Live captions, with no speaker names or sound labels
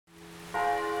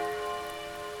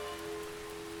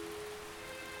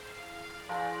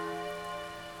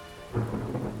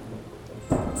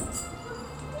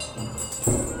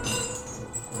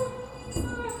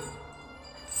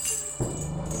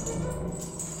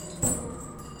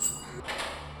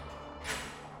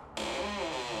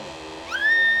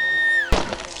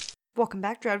welcome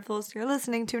back, Dreadfuls. You're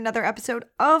listening to another episode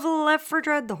of Left for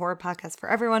Dread, the horror podcast for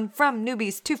everyone from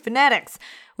newbies to fanatics.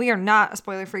 We are not a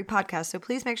spoiler-free podcast, so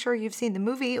please make sure you've seen the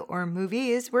movie or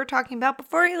movies we're talking about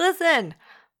before you listen.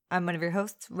 I'm one of your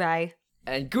hosts, Rai.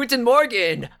 And Guten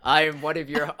Morgen! I am one of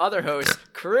your other hosts,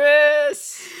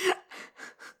 Chris!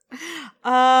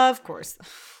 Of course.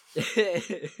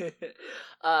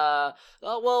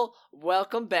 Well,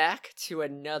 welcome back to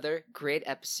another great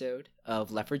episode of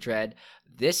Left for Dread.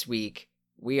 This week,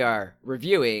 we are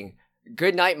reviewing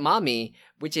Goodnight Mommy,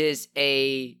 which is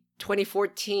a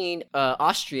 2014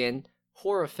 Austrian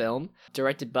horror film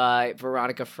directed by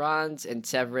Veronika Franz and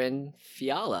Severin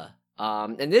Fiala.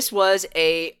 And this was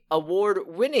a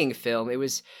award-winning film. It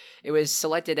was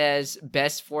selected as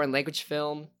Best Foreign Language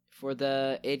Film for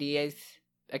the 88th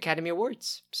Academy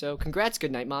Awards. So congrats,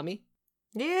 Goodnight Mommy.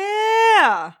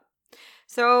 Yeah!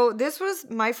 So this was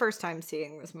my first time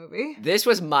seeing this movie. This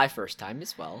was my first time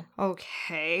as well.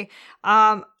 Okay.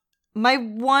 My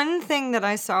one thing that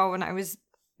I saw when I was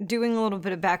doing a little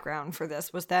bit of background for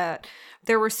this was that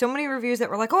there were so many reviews that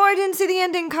were like, oh, I didn't see the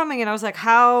ending coming. And I was like,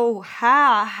 how?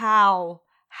 I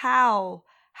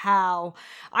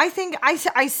think I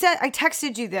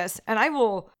texted you this, and I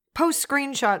will post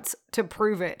screenshots to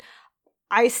prove it.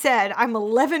 I said, I'm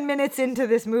 11 minutes into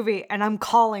this movie and I'm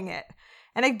calling it.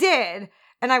 And I did.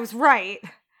 And I was right.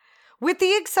 With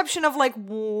the exception of like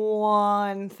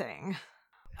one thing.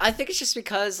 I think it's just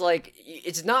because like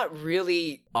it's not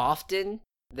really often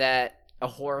that a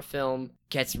horror film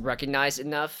gets recognized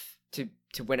enough to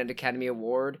win an Academy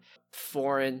Award,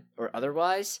 foreign or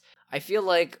otherwise. I feel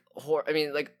like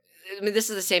this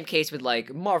is the same case with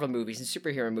like Marvel movies and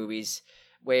superhero movies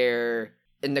where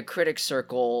in the critic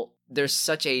circle there's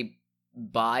such a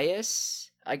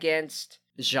bias against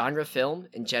genre film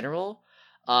in general.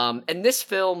 And this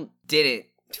film didn't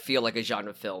feel like a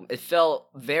genre film. It felt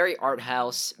very art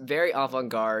house, very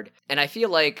avant-garde. And I feel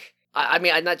like,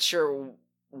 I'm not sure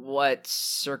what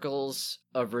circles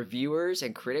of reviewers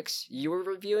and critics you were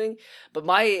reviewing, but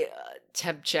my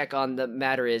temp check on the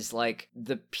matter is like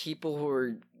the people who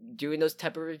are doing those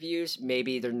type of reviews,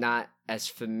 maybe they're not as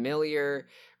familiar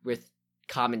with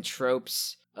common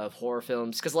tropes of horror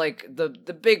films, because like the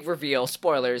big reveal,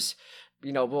 spoilers,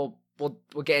 we'll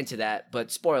get into that, but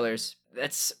spoilers,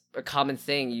 that's a common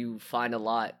thing you find a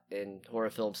lot in horror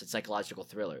films and psychological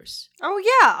thrillers. Oh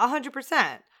yeah,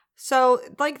 100%. So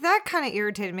like that kind of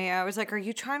irritated me. I was like, are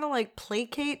you trying to like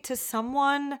placate to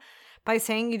someone by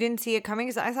saying you didn't see it coming?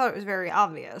 Because I thought it was very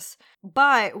obvious.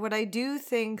 But what I do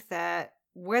think that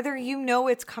whether you know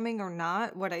it's coming or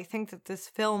not, what I think that this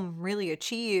film really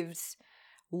achieves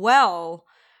well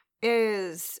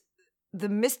is the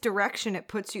misdirection it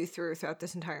puts you throughout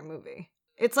this entire movie.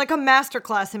 It's like a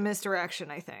masterclass in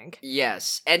misdirection, I think.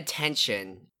 Yes, and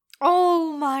tension.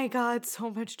 Oh my god, so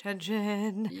much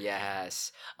tension.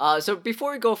 Yes. So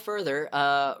before we go further,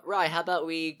 Rai, how about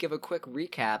we give a quick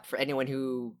recap for anyone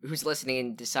who's listening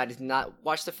and decided to not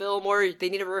watch the film or they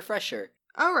need a refresher.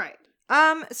 All right.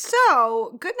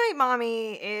 So Goodnight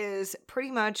Mommy is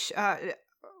pretty much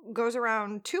goes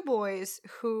around two boys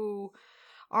who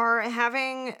are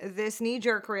having this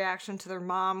knee-jerk reaction to their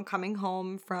mom coming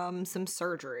home from some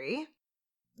surgery.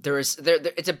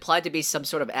 It's implied to be some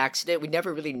sort of accident. We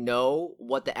never really know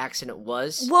what the accident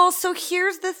was. Well, so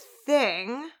here's the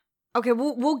thing. Okay,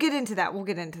 we'll get into that.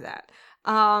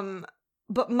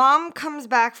 But mom comes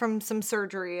back from some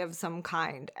surgery of some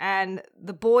kind, and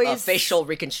the boys... facial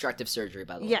reconstructive surgery,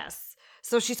 by the way. Yes.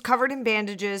 So she's covered in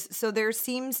bandages. So there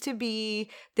seems to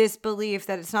be this belief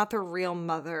that it's not their real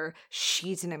mother.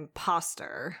 She's an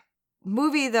imposter.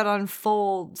 Movie that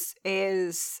unfolds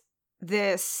is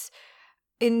this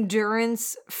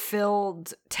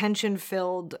endurance-filled,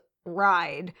 tension-filled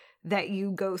ride that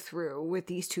you go through with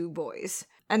these two boys.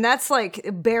 And that's like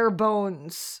bare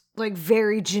bones, like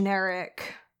very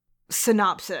generic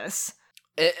synopsis.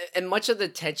 And much of the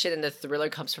tension and the thriller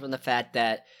comes from the fact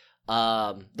that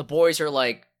the boys are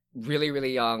like really,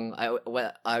 really young. I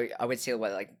would say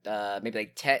maybe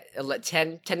like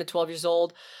 10 to 12 years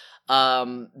old.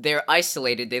 They're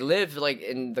isolated. They live like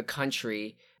in the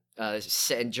country,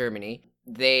 set in Germany.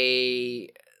 They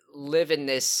live in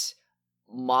this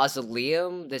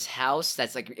mausoleum, this house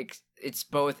that's like it's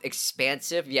both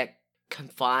expansive yet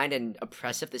confined and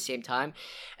oppressive at the same time.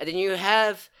 And then you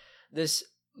have this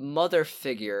mother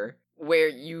figure where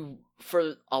you,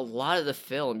 for a lot of the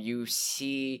film, you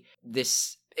see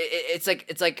this. It's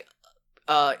like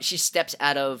she steps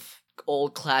out of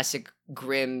old classic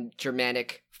grim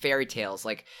Germanic fairy tales.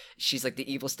 Like she's like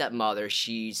the evil stepmother.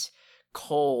 She's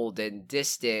cold and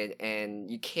distant, and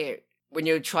you can't, when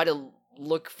you try to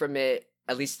look from it,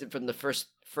 at least from the first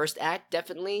first act,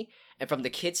 definitely. And from the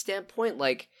kid's standpoint,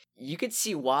 like, you could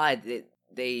see why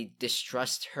they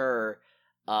distrust her,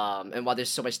 and why there's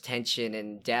so much tension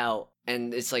and doubt.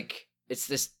 And it's like, it's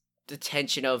the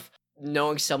tension of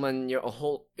knowing someone your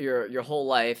whole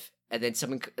life, and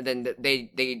then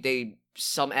they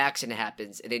some accident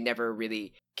happens and they never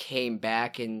really came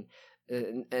back in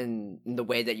the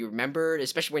way that you remembered,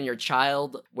 especially when you're a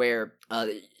child, where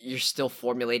you're still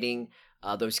formulating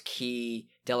those key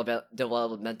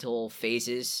developmental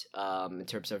phases, in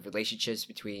terms of relationships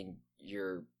between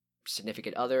your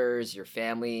significant others, your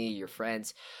family, your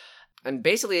friends. And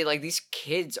basically, like, these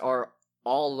kids are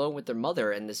all alone with their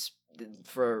mother, and this,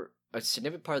 for a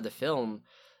significant part of the film,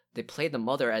 they play the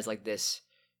mother as like this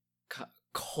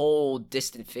cold,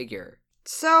 distant figure.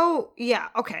 So, yeah,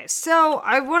 okay. So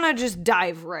I want to just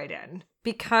dive right in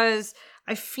because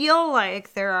I feel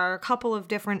like there are a couple of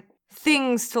different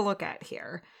things to look at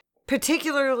here,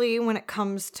 particularly when it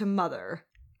comes to mother.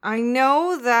 I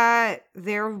know that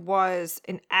there was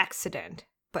an accident,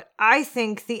 but I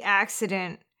think the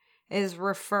accident is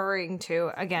referring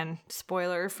to, again,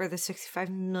 spoiler for the 65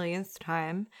 millionth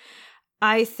time,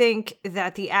 I think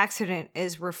that the accident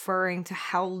is referring to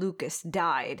how Lucas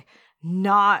died,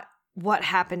 not what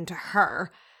happened to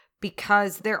her,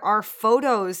 because there are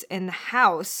photos in the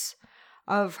house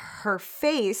of her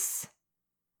face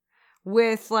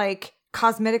with like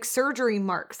cosmetic surgery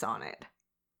marks on it.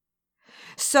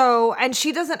 So, and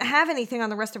she doesn't have anything on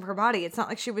the rest of her body. It's not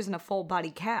like she was in a full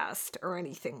body cast or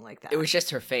anything like that. It was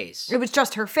just her face. It was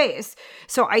just her face.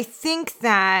 So I think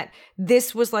that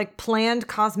this was like planned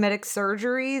cosmetic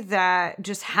surgery that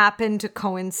just happened to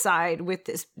coincide with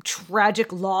this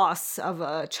tragic loss of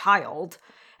a child,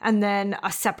 and then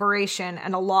a separation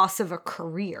and a loss of a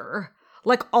career,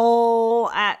 like all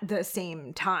at the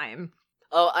same time.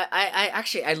 Oh, I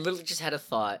actually, I literally just had a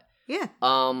thought. Yeah.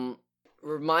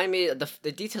 Remind me,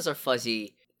 the details are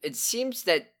fuzzy. It seems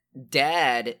that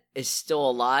Dad is still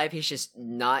alive. He's just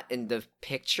not in the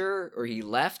picture, or he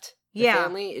left the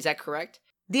family. Is that correct?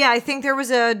 Yeah, I think there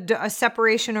was a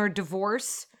separation or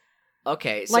divorce.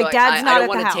 Okay, so like Dad's not I don't at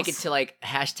want the to house. take it to like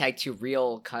hashtag too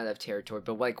real kind of territory,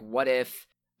 but like, what if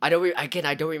I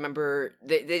don't remember.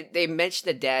 They mentioned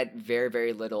the dad very,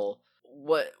 very little.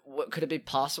 What could it be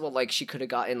possible? Like, she could have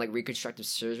gotten like reconstructive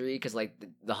surgery because like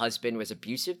the husband was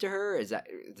abusive to her. Is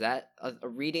that a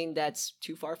reading that's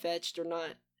too far fetched or not?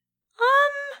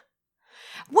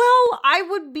 Well, I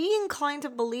would be inclined to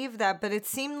believe that, but it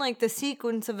seemed like the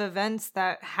sequence of events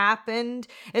that happened,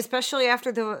 especially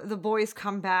after the boys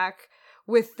come back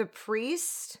with the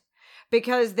priest,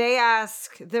 because they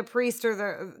ask the priest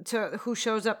or who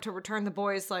shows up to return the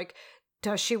boys, like,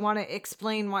 does she want to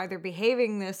explain why they're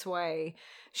behaving this way?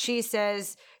 She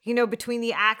says, between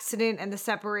the accident and the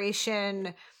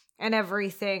separation and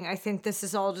everything, I think this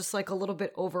is all just like a little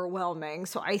bit overwhelming.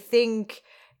 So I think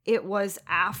it was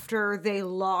after they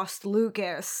lost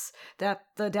Lucas that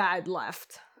the dad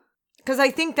left. Because I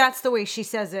think that's the way she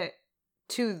says it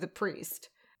to the priest.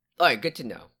 All right, good to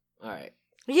know. All right.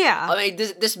 Yeah. I mean,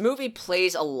 this movie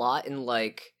plays a lot in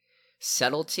like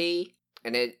subtlety,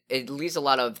 and it leaves a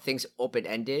lot of things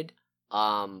open-ended,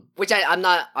 which I'm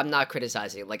not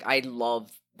criticizing. Like, I love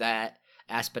that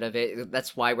aspect of it.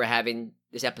 That's why we're having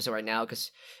this episode right now, because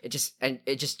it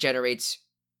just generates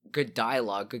good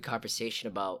dialogue, good conversation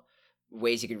about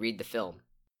ways you can read the film.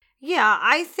 Yeah,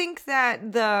 I think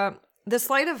that the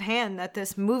sleight of hand that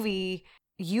this movie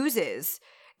uses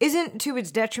isn't to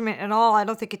its detriment at all. I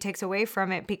don't think it takes away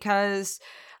from it, because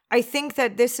I think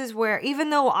that this is where, even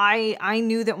though I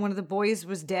knew that one of the boys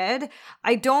was dead,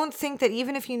 I don't think that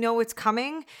even if you know it's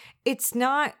coming, it's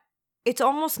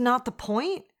almost not the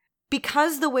point,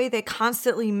 because the way they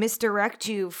constantly misdirect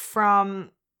you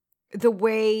from the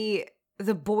way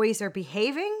the boys are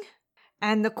behaving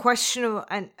and the question of,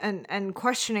 and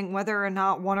questioning whether or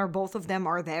not one or both of them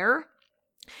are there,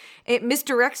 it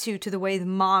misdirects you to the way the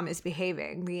mom is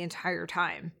behaving the entire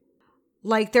time.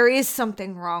 Like, there is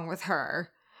something wrong with her.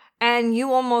 And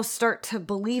you almost start to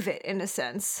believe it, in a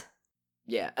sense.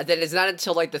 Yeah, and then it's not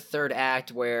until like the third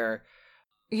act where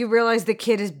you realize the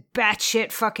kid is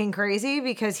batshit fucking crazy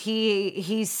because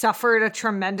he suffered a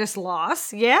tremendous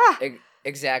loss. Yeah.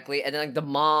 Exactly. And then like the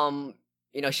mom,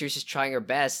 she was just trying her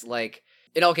best. Like,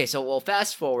 okay, so we'll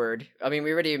fast forward. I mean,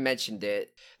 we already mentioned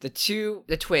it. The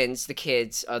twins, the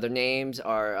kids, their names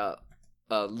are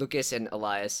Lucas and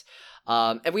Elias.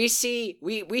 And we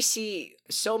see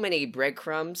so many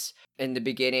breadcrumbs in the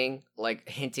beginning, like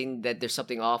hinting that there's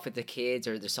something off with the kids,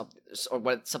 or there's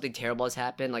something terrible has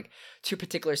happened. Like, two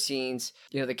particular scenes,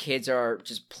 the kids are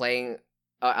just playing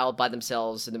out by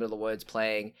themselves in the middle of the woods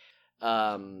playing.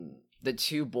 The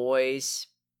two boys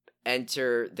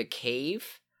enter the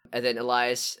cave, and then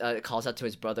Elias calls out to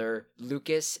his brother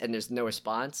Lucas, and there's no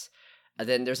response. And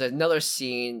then there's another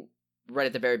scene right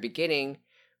at the very beginning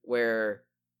where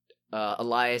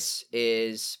Elias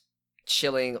is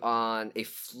chilling on a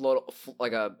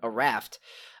a raft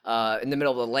in the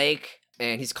middle of the lake,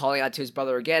 and he's calling out to his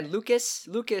brother again, Lucas,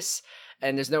 Lucas,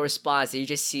 and there's no response. And you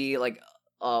just see like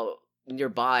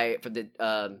nearby from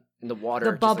the in the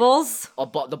water, the bubbles,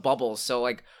 the bubbles. So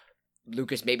like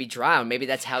Lucas maybe drowned. Maybe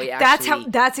that's how he actually.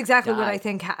 That's exactly died. what I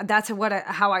think.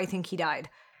 How I think he died.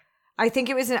 I think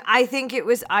it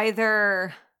was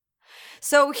either.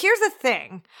 So here's the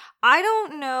thing. I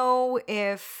don't know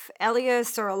if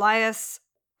Elias or Elias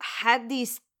had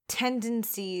these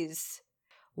tendencies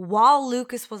while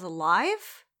Lucas was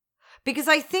alive, because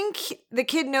I think the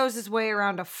kid knows his way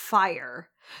around a fire.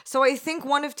 So I think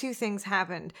one of two things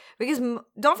happened, because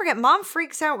don't forget, Mom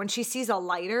freaks out when she sees a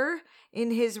lighter in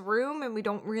his room, and we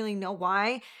don't really know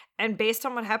why. And based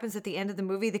on what happens at the end of the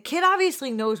movie, the kid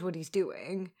obviously knows what he's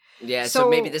doing. Yeah, so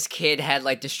maybe this kid had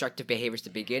like destructive behaviors to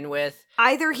begin with.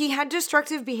 Either he had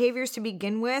destructive behaviors to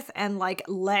begin with and like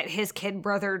let his kid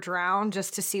brother drown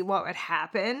just to see what would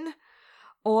happen,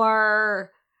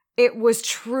 or it was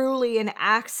truly an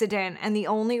accident, and the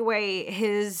only way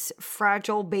his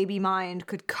fragile baby mind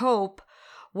could cope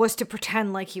was to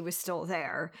pretend like he was still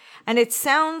there. And it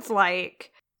sounds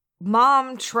like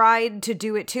Mom tried to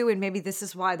do it too, and maybe this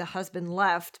is why the husband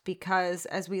left, because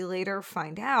as we later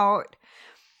find out,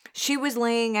 she was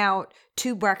laying out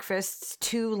 2 breakfasts,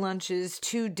 2 lunches,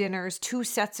 2 dinners, 2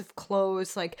 sets of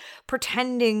clothes, like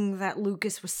pretending that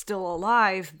Lucas was still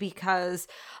alive because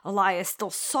Elias still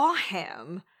saw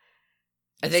him.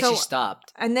 And then she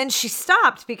stopped. And then she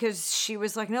stopped because she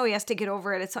was like, no, he has to get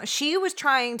over it. She was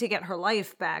trying to get her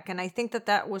life back, and I think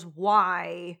that was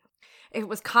why it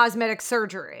was cosmetic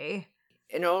surgery.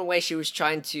 In her own way, she was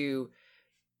trying to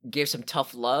give some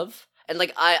tough love. And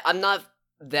like, I'm not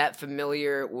that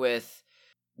familiar with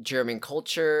German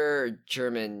culture,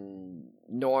 German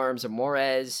norms or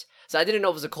mores, so I didn't know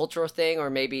if it was a cultural thing,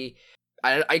 or maybe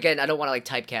I don't want to like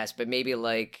typecast, but maybe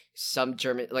like some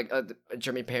German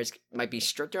German parents might be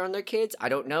stricter on their kids. I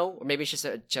don't know, or maybe it's just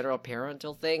a general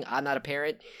parental thing. I'm not a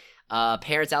parent.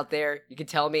 Parents out there, you can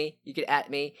tell me, you can at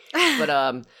me, but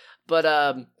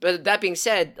that being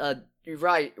said, you're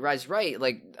right.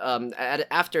 Like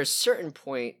after a certain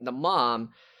point, the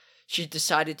mom, she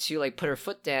decided to like put her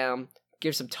foot down,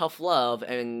 give some tough love,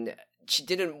 and she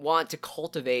didn't want to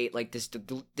cultivate like this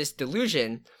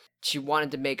delusion. She wanted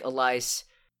to make Elias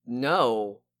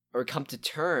know or come to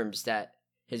terms that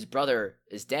his brother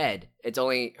is dead. It's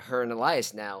only her and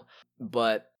Elias now.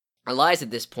 But Elias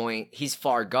at this point, he's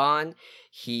far gone.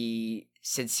 He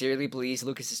sincerely believes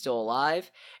Lucas is still alive,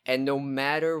 and no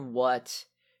matter what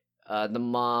the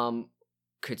mom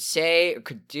could say or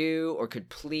could do or could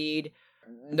plead,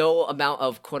 no amount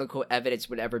of quote-unquote evidence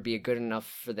would ever be good enough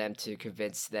for them to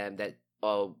convince them that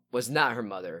was not her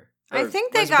mother. I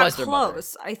think they got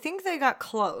close. I think they got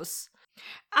close.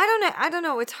 I don't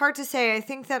know. It's hard to say. I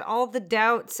think that all the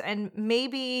doubts and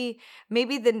maybe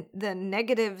the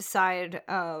negative side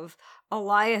of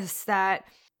Elias that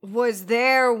was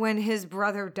there when his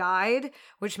brother died,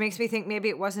 which makes me think maybe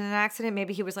it wasn't an accident.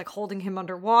 Maybe he was like holding him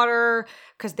underwater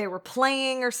because they were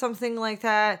playing or something like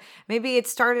that. Maybe it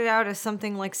started out as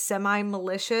something like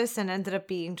semi-malicious and ended up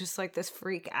being just like this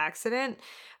freak accident.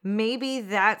 Maybe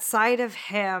that side of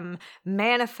him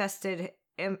manifested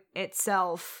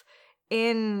itself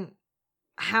in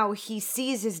how he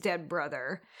sees his dead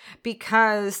brother,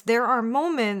 because there are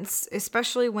moments,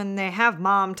 especially when they have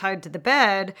Mom tied to the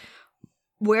bed,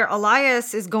 where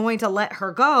Elias is going to let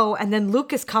her go, and then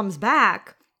Lucas comes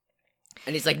back.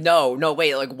 And he's like, no,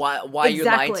 wait, like, why are you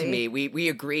lying to me? We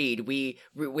agreed. We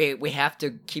have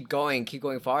to keep going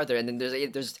farther. And then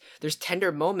there's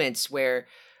tender moments where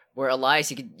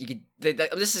Elias,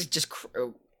 this is just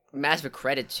massive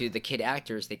credit to the kid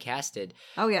actors they casted.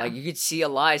 Oh yeah. Like, you could see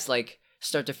Elias like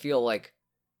start to feel like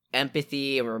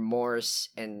empathy and remorse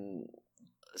and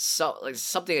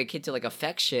something akin to like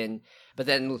affection, but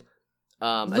then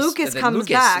Lucas comes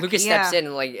back. Lucas steps in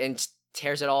and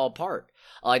tears it all apart.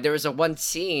 Like, there was one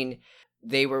scene,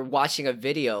 they were watching a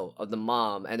video of the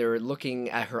mom and they were looking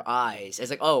at her eyes. It's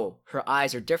like, oh, her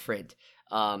eyes are different.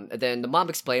 And then the mom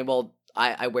explained, well,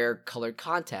 I wear colored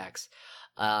contacts.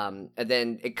 And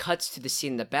then it cuts to the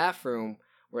scene in the bathroom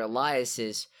where Elias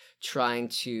is trying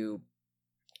to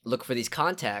look for these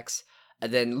contacts.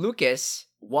 And then Lucas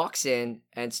walks in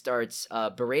and starts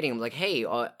berating him, like, hey,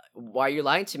 why are you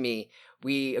lying to me?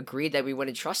 We agreed that we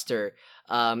wouldn't trust her.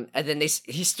 And then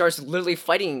he starts literally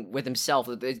fighting with himself.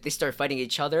 They start fighting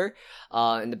each other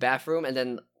in the bathroom. And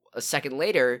then a second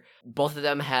later, both of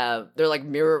them they're like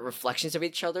mirror reflections of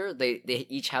each other. They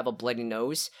each have a bloody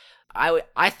nose.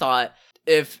 I thought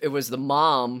if it was the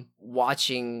mom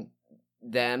watching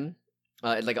them,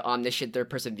 like an omniscient third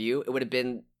person view, it would have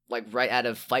been like right out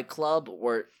of Fight Club,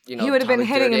 or he would have been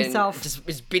hitting himself,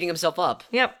 just beating himself up.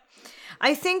 Yep.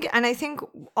 I think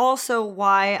also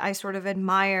why I sort of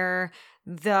admire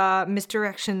the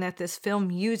misdirection that this film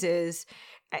uses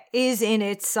is in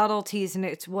its subtleties, and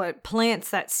it's what plants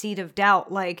that seed of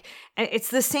doubt. Like, it's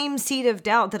the same seed of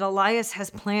doubt that Elias has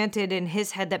planted in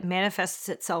his head that manifests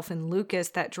itself in Lucas,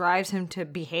 that drives him to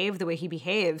behave the way he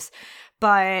behaves.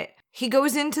 But he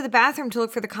goes into the bathroom to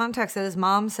look for the contacts that his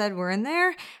mom said were in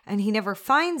there, and he never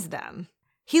finds them.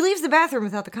 He leaves the bathroom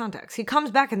without the contacts. He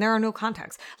comes back and there are no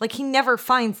contacts. Like, he never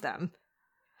finds them.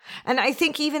 And I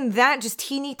think even that just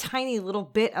teeny tiny little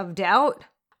bit of doubt,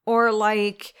 or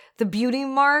like the beauty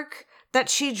mark that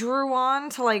she drew on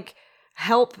to like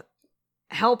help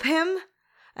him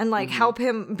and like help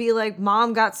him be like,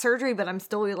 Mom got surgery, but I'm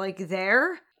still like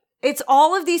there. It's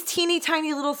all of these teeny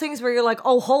tiny little things where you're like,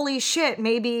 oh, holy shit,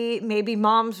 maybe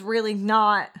Mom's really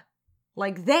not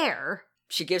like there.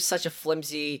 She gives such a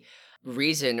flimsy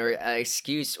reason or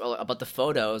excuse about the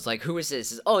photos. Like, who is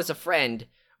this? Oh, it's a friend.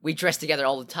 We dress together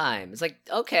all the time. It's like,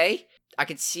 okay. I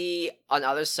could see on the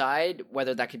other side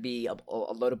whether that could be a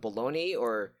load of baloney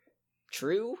or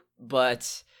true,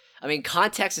 but I mean,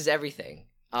 context is everything.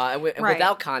 And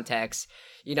without context,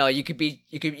 you could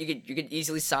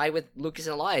easily side with Lucas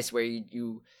and Elias, where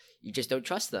you just don't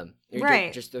trust them.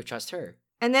 Just don't trust her.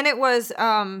 And then it was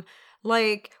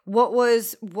like, what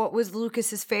was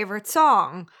Lucas's favorite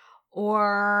song,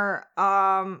 or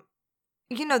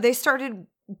they started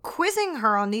quizzing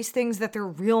her on these things that their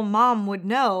real mom would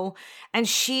know, and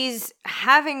she's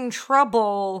having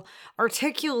trouble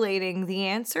articulating the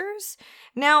answers.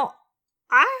 Now,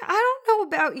 I don't know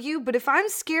about you, but if I'm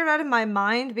scared out of my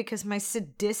mind because my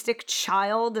sadistic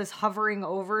child is hovering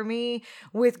over me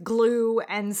with glue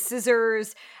and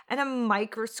scissors and a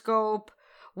microscope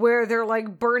where they're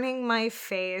like burning my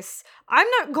face, I'm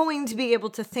not going to be able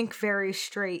to think very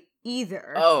straight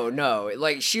either. Oh no,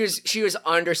 like she was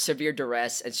under severe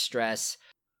duress and stress.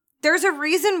 There's a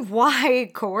reason why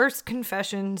coerced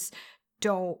confessions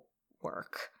don't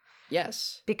work.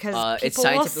 Yes, because people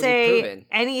will say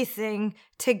anything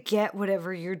to get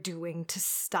whatever you're doing to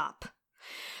stop.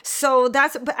 So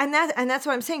that's what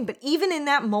I'm saying. But even in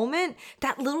that moment,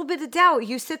 that little bit of doubt,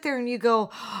 you sit there and you go,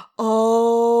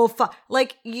 oh, fuck.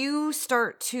 Like, you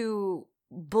start to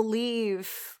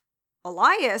believe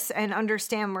Elias and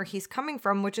understand where he's coming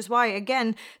from, which is why,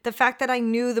 again, the fact that I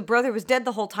knew the brother was dead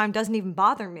the whole time doesn't even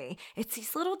bother me. It's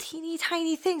these little teeny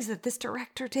tiny things that this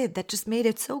director did that just made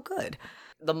it so good.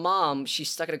 The mom, she's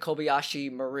stuck in a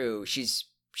Kobayashi Maru.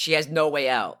 She has no way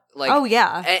out. Like, oh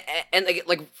yeah, and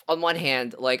like on one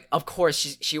hand, like, of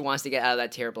course she wants to get out of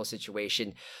that terrible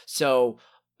situation. So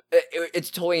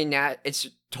it's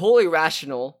totally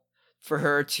rational for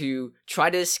her to try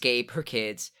to escape her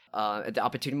kids at the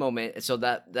opportune moment. And so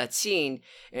that scene,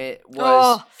 it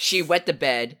was she wet the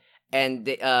bed, and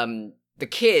the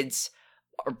kids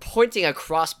are pointing a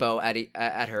crossbow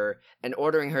at her and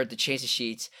ordering her to change the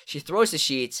sheets. She throws the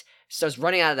sheets, starts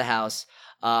running out of the house.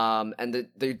 And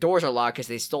the doors are locked because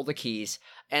they stole the keys.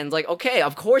 And like, okay,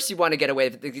 of course you want to get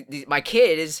away. My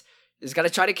kid is gonna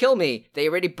try to kill me. They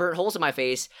already burnt holes in my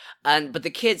face. But the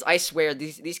kids, I swear,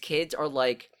 these kids are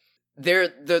like, they're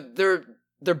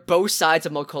both sides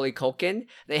of Macaulay Culkin.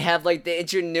 They have like the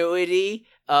ingenuity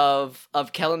of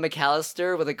Kellen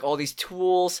McAllister with like all these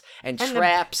tools and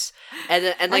traps, and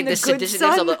like the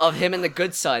sadisticness of him and the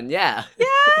good son. Yeah. Yes,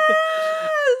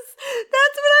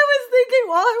 that's what I was thinking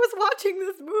while I was watching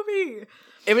this movie.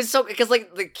 It was so, because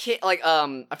like the kid, like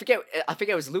I forget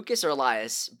it was Lucas or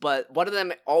Elias, but one of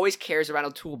them always carries around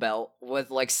a tool belt with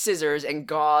like scissors and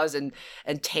gauze and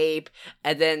tape,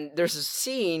 and then there's a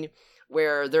scene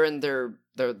where they're in their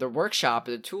workshop,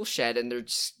 the tool shed, and they're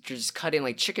just cutting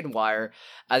like chicken wire.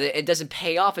 It doesn't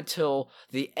pay off until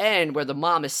the end, where the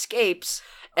mom escapes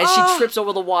and she trips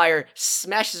over the wire,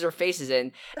 smashes her faces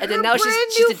in, and then now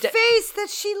she's new face that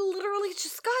she literally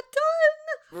just got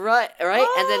done.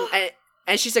 Right,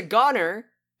 and she's a goner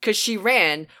because she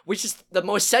ran, which is the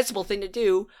most sensible thing to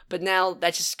do. But now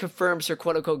that just confirms her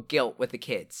quote unquote guilt with the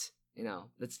kids.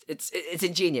 It's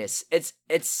ingenious.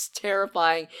 It's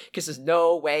terrifying because there's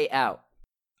no way out.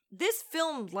 This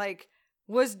film, like,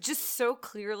 was just so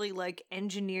clearly, like,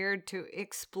 engineered to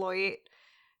exploit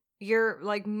your,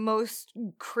 like, most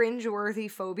cringeworthy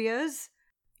phobias.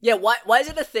 Yeah, why is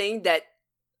it a thing that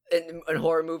in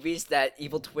horror movies that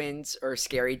evil twins or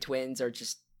scary twins are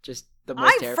just the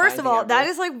most terrifying First of all, thing that ever.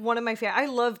 is like one of my favorite. I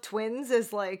love twins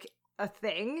as like a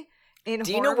thing in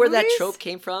Do you horror know where that movies. trope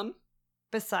came from?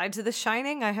 Besides The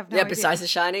Shining, I have no Yeah, idea. besides The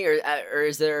Shining, or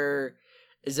is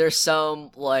there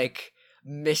some like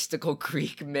mystical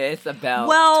Greek myth about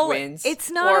twins? It's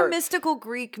not Or- a mystical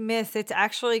Greek myth. It's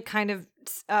actually kind of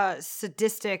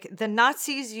sadistic. The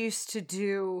Nazis used to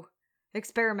do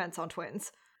experiments on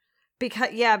twins.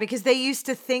 Because they used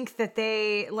to think that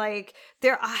they like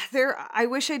I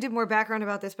wish I did more background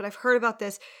about this, but I've heard about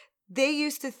this. They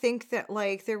used to think that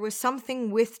like there was something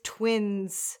with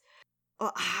twins.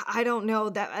 I don't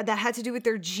know that had to do with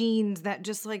their genes that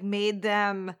just like made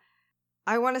them,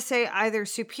 I want to say, either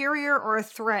superior or a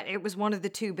threat. It was one of the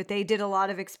two, but they did a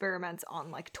lot of experiments on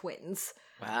like twins.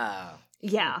 Wow.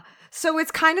 Yeah. So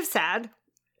it's kind of sad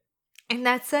in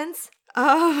that sense.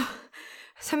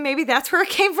 So maybe that's where it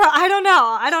came from. I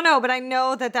don't know, but I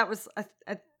know that was a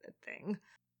thing.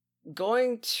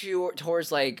 Going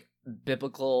towards like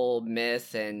biblical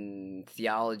myth and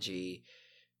theology,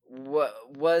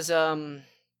 what was oh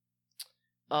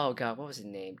god, what was his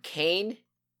name? Cain?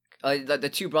 The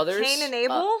two brothers? Cain and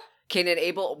Abel? Cain and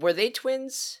Abel, were they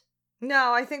twins?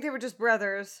 No, I think they were just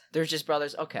brothers. They're just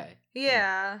brothers? Okay.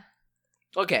 Yeah.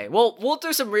 Okay, well, we'll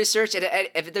do some research, and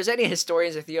if there's any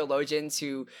historians or theologians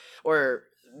or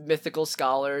mythical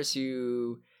scholars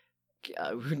who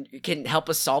can help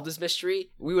us solve this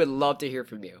mystery, we would love to hear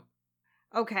from you.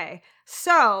 Okay,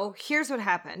 so here's what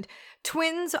happened.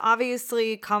 Twins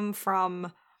obviously come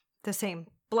from the same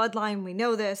bloodline. We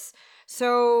know this.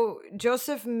 So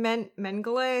Joseph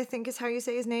Mengele, I think is how you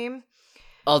say his name.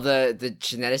 Oh, the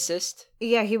geneticist?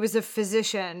 Yeah, he was a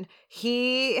physician.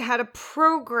 He had a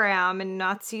program in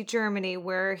Nazi Germany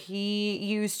where he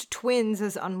used twins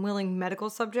as unwilling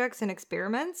medical subjects in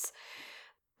experiments.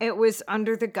 It was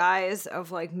under the guise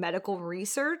of like medical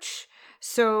research.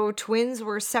 So twins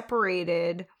were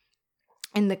separated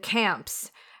in the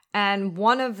camps, and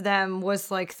one of them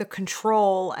was like the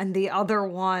control, and the other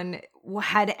one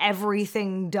had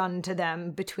everything done to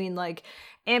them between like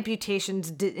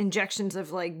amputations, injections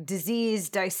of like disease,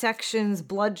 dissections,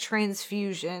 blood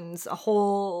transfusions, a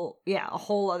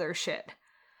whole other shit.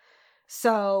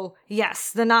 So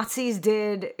yes, the Nazis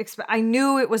did. I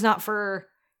knew it was not for.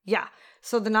 Yeah,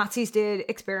 so the Nazis did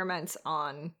experiments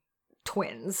on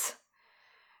twins.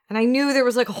 And I knew there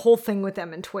was like a whole thing with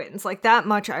them and twins. Like that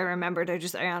much I remembered.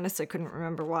 I honestly couldn't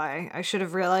remember why. I should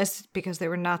have realized because they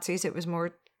were Nazis, it was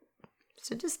more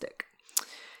sadistic.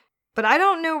 But I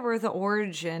don't know where the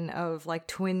origin of like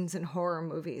twins in horror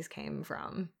movies came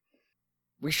from.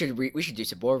 We should do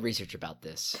some more research about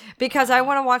this. Because I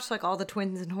want to watch like all the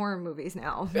twins in horror movies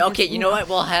now. Okay, you know what?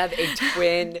 We'll have a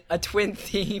twin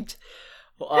themed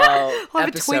we'll have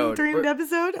episode. A twin themed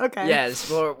episode? Okay. Yes,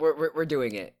 we're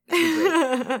doing it.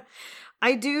 Great.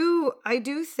 I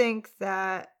do think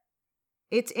that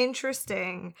it's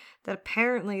interesting that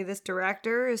apparently this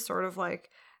director is sort of like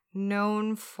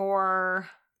known for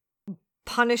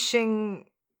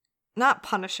not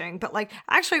punishing, but like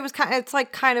actually it's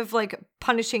kind of like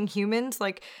punishing humans,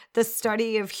 like the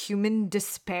study of human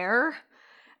despair.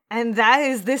 And that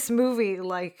is this movie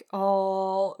like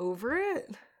all over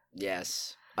it.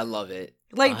 Yes, I love it.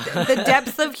 Like the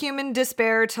depth of human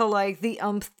despair to like the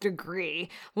nth degree,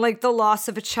 like the loss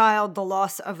of a child, the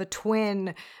loss of a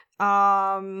twin,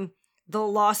 the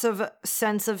loss of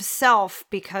sense of self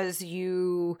because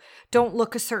you don't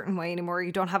look a certain way anymore.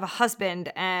 You don't have a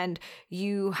husband and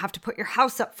you have to put your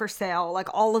house up for sale. Like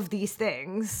all of these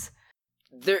things.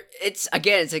 It's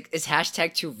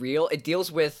hashtag too real. It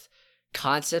deals with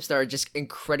concepts that are just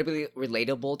incredibly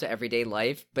relatable to everyday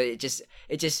life, but it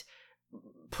just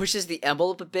pushes the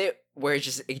envelope a bit where it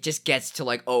just gets to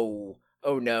like, oh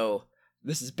no,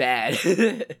 this is bad.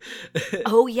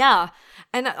 Oh yeah.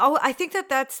 And I think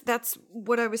that's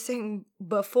what I was saying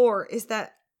before, is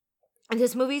that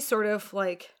this movie's sort of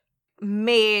like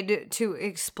made to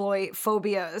exploit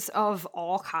phobias of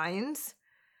all kinds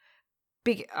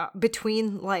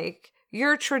between like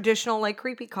your traditional like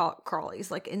creepy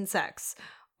crawlies like insects,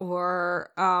 or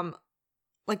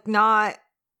not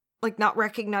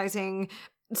recognizing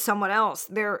someone else.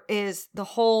 There is the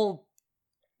whole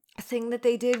thing that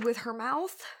they did with her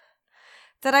mouth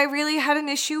that I really had an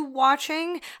issue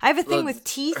watching. I have a thing with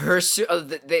teeth.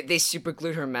 They super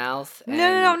glued her mouth.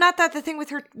 No, not that. The thing with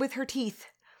her teeth.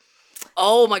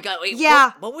 Oh my god! Wait,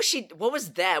 yeah. What was she? What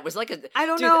was that? It was like a. I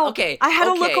don't know. Okay, I had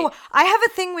to look. I have a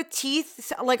thing with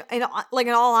teeth. Like in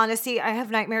all honesty, I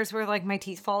have nightmares where like my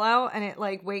teeth fall out and it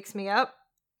like wakes me up.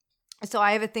 So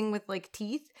I have a thing with like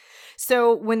teeth.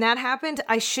 So when that happened,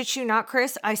 I shit you not,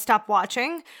 Chris, I stopped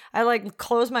watching. I like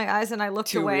closed my eyes and I looked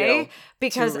Too away real.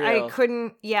 because Too I real.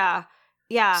 couldn't. Yeah.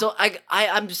 Yeah. So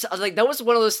I'm just I was like, that was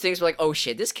one of those things where like, oh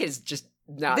shit, this kid is just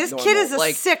not this normal. kid is a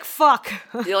like, sick fuck.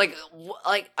 you're like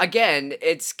again,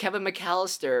 it's Kevin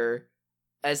McAllister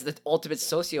as the ultimate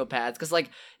sociopath because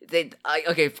like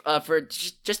for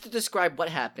just to describe what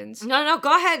happens. No,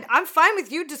 go ahead. I'm fine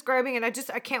with you describing it.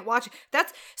 I can't watch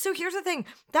it. So here's the thing.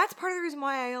 That's part of the reason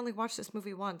why I only watched this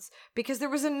movie once, because there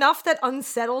was enough that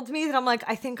unsettled me that I'm like,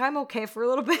 I think I'm okay for a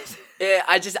little bit. Yeah,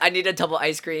 I need a double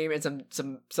ice cream and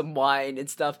some wine and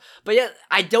stuff. But yeah,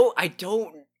 I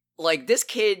don't like, this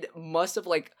kid must have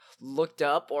like looked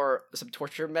up or some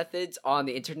torture methods on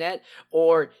the internet,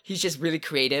 or he's just really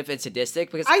creative and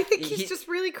sadistic, because I think he's just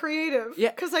really creative.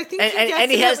 Yeah, because I think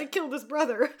he has killed his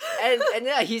brother. and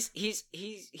yeah,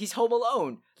 he's home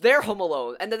alone. They're home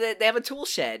alone, and then they have a tool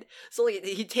shed. So like,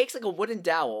 he takes like a wooden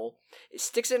dowel,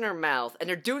 sticks it in her mouth, and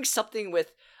they're doing something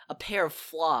with a pair of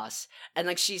floss, and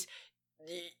like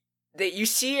you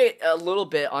see it a little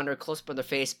bit on her close up on their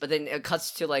face, but then it cuts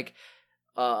to like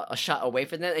a shot away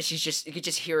from them, and you could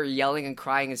just hear her yelling and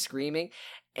crying and screaming,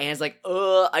 and it's like,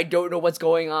 I don't know what's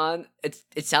going on.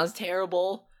 It sounds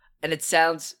terrible, and it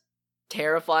sounds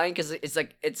terrifying because it's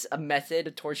like, it's a method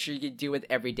of torture you can do with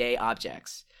everyday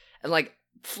objects, and like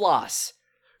floss.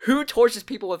 Who tortures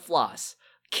people with floss?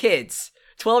 Kids,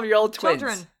 12-year-old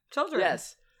twins, children.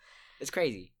 Yes, it's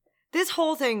crazy. This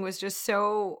whole thing was just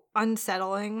so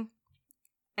unsettling,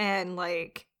 and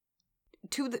like,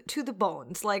 to the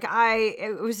bones. Like,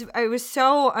 it was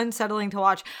so unsettling to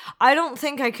watch. I don't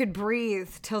think I could breathe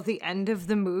till the end of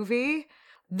the movie.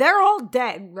 They're all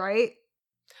dead, right?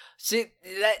 See,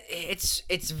 that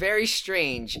it's very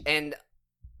strange and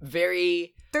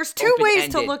very. There's two ways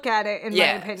to open-ended. look at it, in my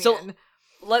opinion. So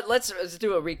let's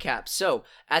do a recap. So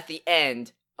at the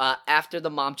end, after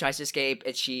the mom tries to escape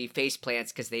and she face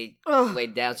plants because they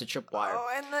laid down some tripwire. Oh,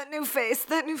 and that new face.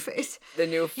 The new face.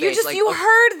 You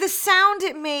heard the sound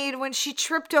it made when she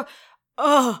tripped.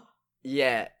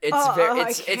 Yeah,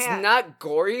 it's not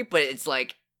gory, but it's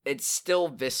like, it's still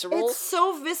visceral. It's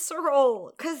so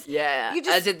visceral because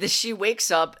as she wakes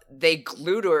up, they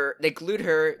glued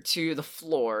her to the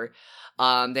floor.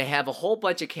 They have a whole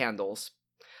bunch of candles.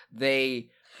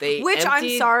 I'm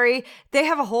sorry, they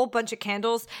have a whole bunch of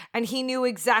candles, and he knew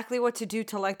exactly what to do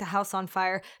to light the house on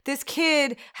fire. This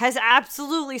kid has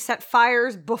absolutely set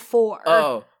fires before.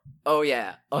 Oh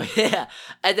yeah.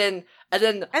 And then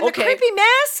the creepy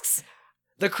masks.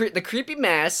 The creepy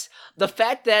masks. The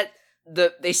fact that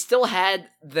they still had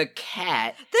the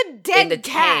cat, in the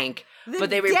tank, but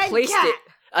they replaced it,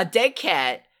 a dead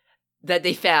cat that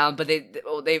they found, but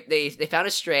they found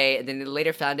a stray, and then they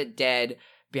later found it dead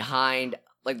behind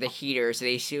like the heater, so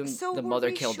they assumed the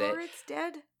mother killed it. It's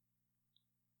dead?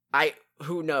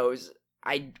 Who knows?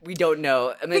 We don't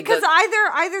know. I mean, because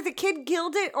either the kid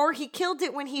killed it, or he killed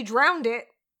it when he drowned it,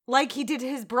 like he did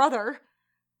his brother.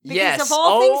 Because of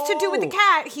all things to do with the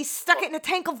cat, he stuck it in a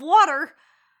tank of water.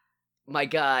 My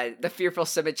God, the fearful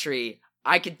symmetry.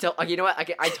 I can tell. You know what?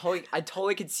 I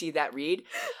totally can see that read.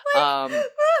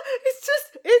 It's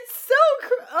so.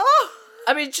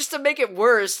 I mean, just to make it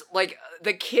worse, like,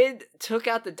 the kid took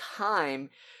out the time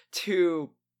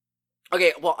to.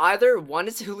 Okay, well, either one,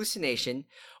 it's a hallucination,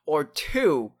 or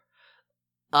two,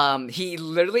 he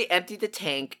literally emptied the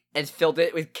tank and filled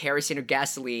it with kerosene or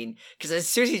gasoline. Because as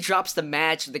soon as he drops the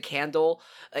match, the candle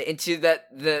into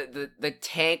the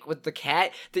tank with the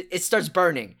cat, it starts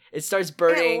burning. It starts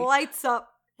burning. It lights up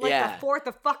like the 4th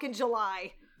of fucking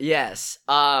July. Yes.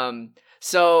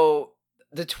 So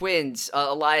the twins,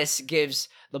 Elias gives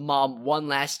the mom one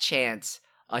last chance.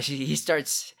 He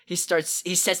sets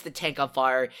the tank on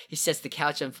fire. He sets the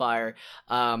couch on fire.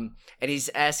 And he's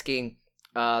asking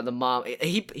the mom.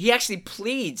 He actually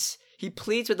pleads. He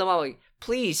pleads with the mom, like,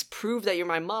 please prove that you're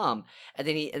my mom. And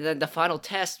then the final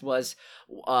test was,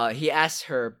 he asked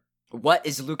her, what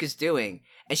is Lucas doing?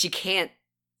 And she can't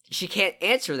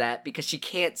answer that because she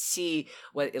can't see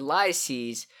what Elias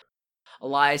sees.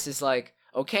 Elias is like,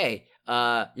 okay,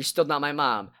 you're still not my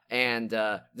mom, and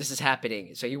this is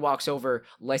happening. So he walks over,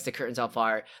 lights the curtains on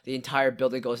fire. The entire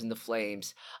building goes into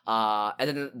flames. And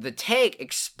then the tank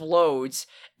explodes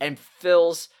and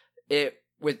fills it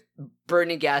with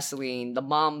burning gasoline. The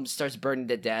mom starts burning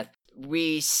to death.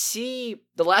 The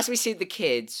last we see the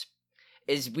kids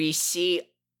is we see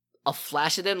a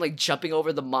flash of them like jumping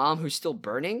over the mom who's still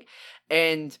burning,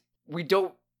 and we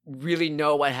don't really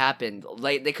know what happened.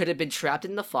 Like, they could have been trapped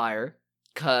in the fire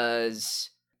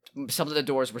because some of the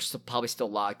doors were probably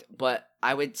still locked, but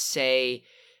I would say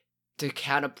to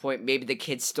counterpoint, maybe the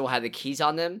kids still had the keys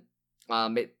on them.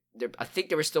 I think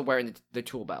they were still wearing the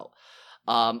tool belt.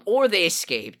 Or they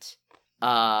escaped.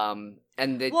 And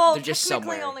they're just somewhere.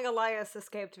 Well, technically only Elias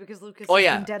escaped because Lucas Oh, has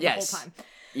yeah. been dead Yes. the whole time.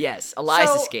 Yes,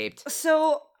 Elias escaped.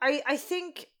 So I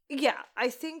think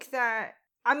that,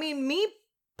 I mean, me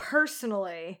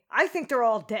personally, I think they're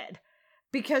all dead.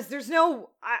 Because there's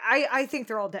no, I think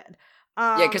they're all dead.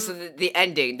 Yeah, because the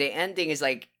ending is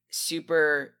like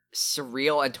super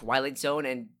surreal and Twilight Zone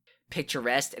and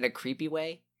picturesque in a creepy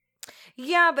way.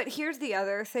 Yeah, but here's the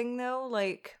other thing though,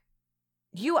 like,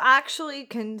 you actually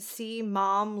can see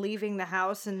Mom leaving the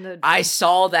house in the I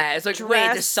saw that. It's like, dress.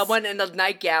 wait, there's someone in a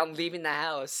nightgown leaving the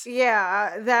house.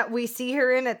 Yeah, that we see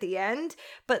her in at the end.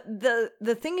 But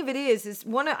the thing of it is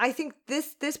I think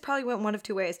this probably went one of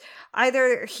two ways.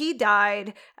 Either he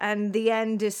died and the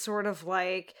end is sort of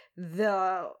like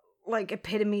the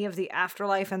epitome of the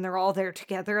afterlife and they're all there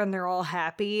together and they're all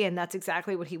happy and that's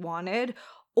exactly what he wanted.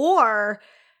 Or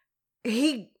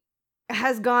he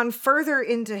has gone further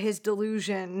into his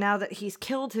delusion now that he's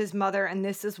killed his mother and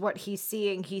this is what he's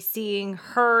seeing. He's seeing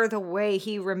her the way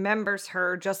he remembers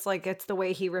her, just like it's the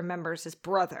way he remembers his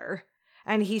brother.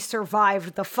 And he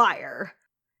survived the fire.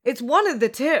 It's one of the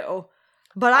two.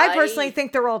 But I personally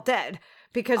think they're all dead.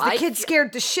 Because the kid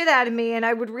scared the shit out of me and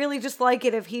I would really just like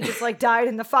it if he just like died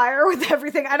in the fire with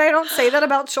everything. And I don't say that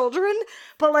about children,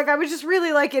 but like I would just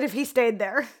really like it if he stayed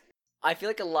there. I feel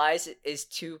like Elias is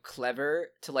too clever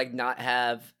to like not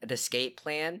have an escape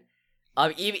plan.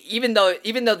 Even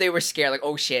though they were scared, like,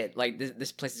 oh shit, like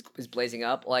this place is blazing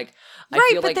up. Like, right,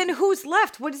 I feel but then who's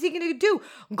left? What is he gonna do?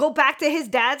 Go back to his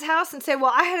dad's house and say,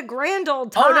 "Well, I had a grand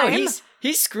old time." Oh no,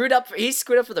 he's screwed up. He's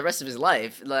screwed up for the rest of his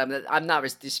life. I'm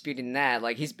not disputing that.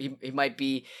 Like he might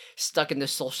be stuck in the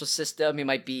social system. He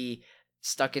might be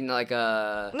stuck in like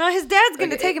a. No, his dad's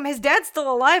gonna take him. His dad's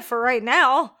still alive for right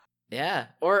now. Yeah,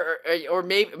 or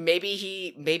maybe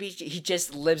he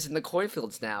just lives in the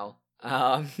cornfields now.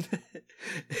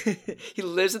 He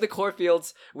lives in the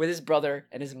cornfields with his brother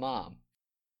and his mom.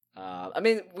 I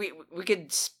mean,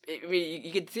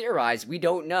 you could theorize. We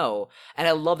don't know, and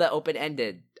I love that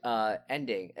open-ended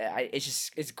ending.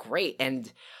 It's great, and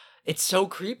it's so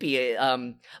creepy.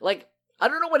 Like I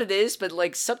don't know what it is, but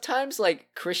like sometimes like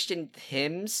Christian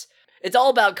hymns, it's all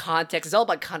about context. It's all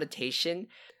about connotation.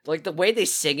 Like the way they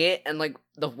sing it and like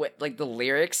the way, like the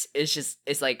lyrics is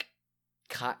like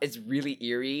it's really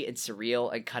eerie and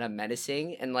surreal and kind of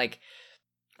menacing, and like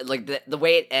the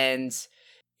way it ends,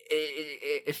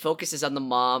 it focuses on the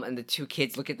mom and the two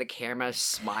kids look at the camera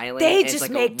smiling. They just like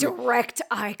make direct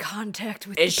eye contact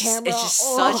with the camera. It's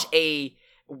just such a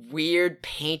weird,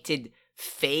 painted,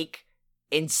 fake,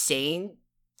 insane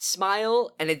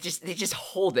smile, and they just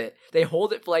hold it. They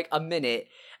hold it for like a minute,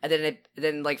 and then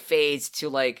it like fades to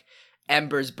like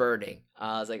embers burning.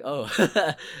 I was like,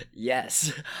 oh,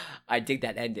 yes, I dig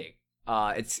that ending.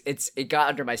 It got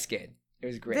under my skin. It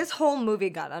was great. This whole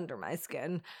movie got under my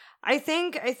skin. I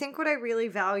think what I really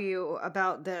value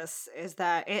about this is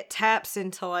that it taps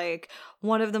into like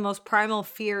one of the most primal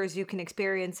fears you can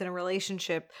experience in a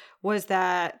relationship, was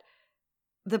that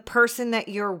the person that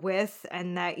you're with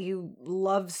and that you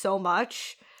love so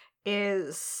much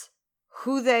is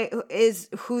who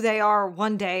they are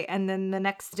one day, and then the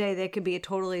next day they could be a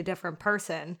totally different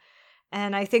person.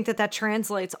 And I think that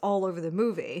translates all over the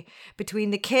movie,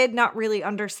 between the kid not really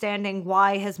understanding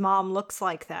why his mom looks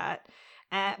like that,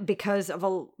 because of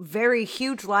a very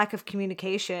huge lack of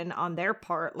communication on their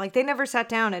part. Like, they never sat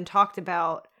down and talked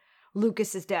about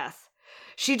Lucas's death.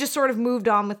 She just sort of moved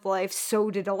on with life.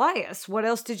 So did Elias. What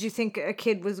else did you think a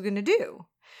kid was going to do?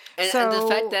 And the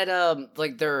fact that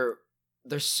like they're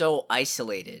so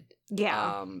isolated.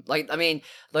 Yeah. Like, I mean,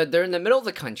 like, they're in the middle of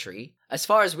the country. As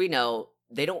far as we know,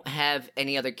 they don't have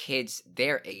any other kids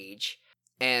their age.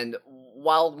 And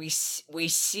while we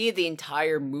see the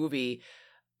entire movie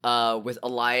with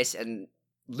Elias and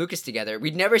Lucas together,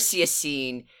 we never see a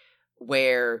scene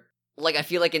where, like, I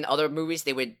feel like in other movies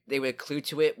they would allude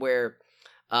to it, where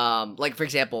like, for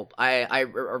example, I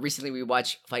recently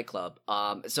rewatched Fight Club.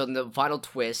 So in the final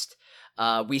twist,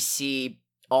 we see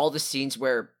all the scenes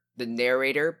where the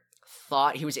narrator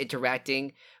thought he was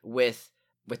interacting with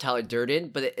Tyler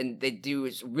Durden, and they do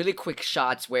really quick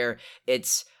shots where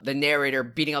it's the narrator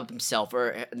beating up himself,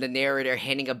 or the narrator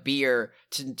handing a beer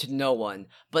to no one.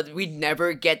 But we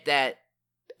never get that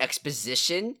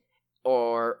exposition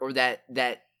or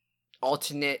that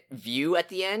alternate view at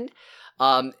the end.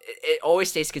 It always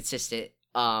stays consistent.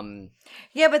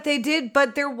 Yeah,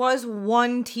 but there was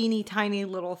one teeny tiny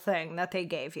little thing that they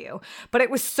gave you, but it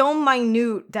was so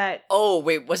minute that... Oh,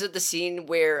 wait, was it the scene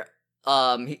where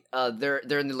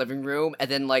they're in the living room, and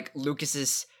then like Lucas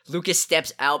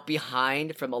steps out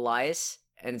behind from Elias,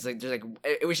 and it's like there's like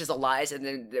it was just Elias, and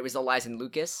then there was Elias and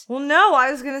Lucas. Well, no,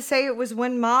 I was gonna say it was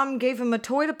when Mom gave him a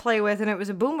toy to play with, and it was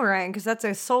a boomerang because that's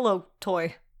a solo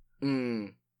toy.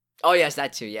 Oh yes,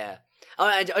 that too. Yeah.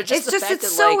 It's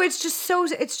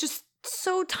just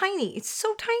so tiny. It's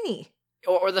so tiny.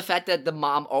 Or the fact that the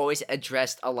mom always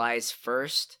addressed Elias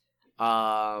first,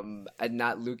 and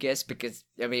not Lucas, because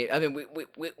I mean,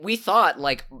 we thought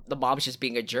like the mom's just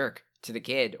being a jerk to the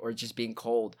kid or just being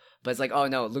cold, but it's like, oh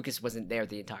no, Lucas wasn't there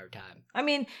the entire time. I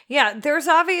mean, yeah, there's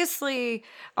obviously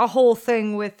a whole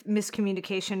thing with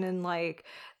miscommunication and like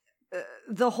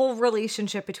the whole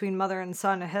relationship between mother and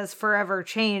son has forever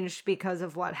changed because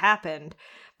of what happened.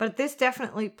 But this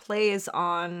definitely plays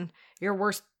on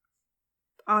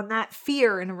on that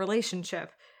fear in a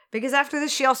relationship. Because after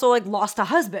this, she also like lost a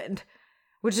husband,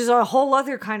 which is a whole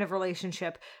other kind of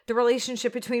relationship. The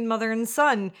relationship between mother and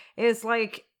son is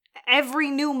like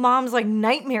every new mom's like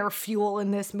nightmare fuel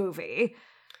in this movie.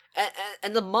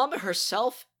 And the mom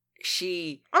herself,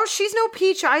 she's no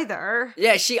peach either.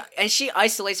 Yeah, she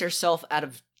isolates herself out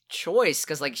of choice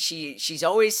because like she's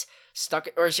always stuck,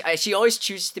 or she always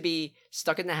chooses to be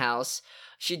stuck in the house.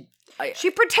 She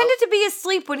pretended to be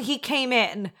asleep when he came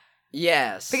in.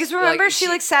 Yes, because remember she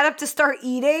like sat up to start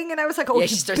eating, and I was like, oh yeah,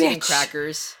 she starts eating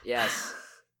crackers. Yes.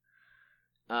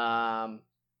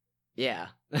 Yeah.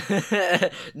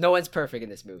 No one's perfect in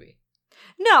this movie.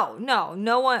 No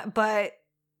one. But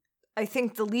I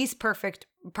think the least perfect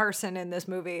person in this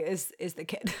movie is the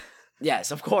kid.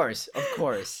 Yes, of course.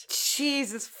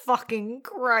 Jesus fucking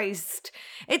Christ.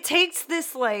 It takes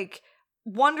this like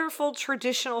wonderful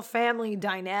traditional family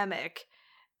dynamic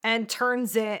and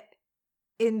turns it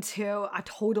into a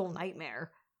total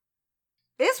nightmare.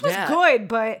 This was good,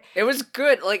 but it was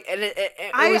good. Like, and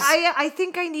I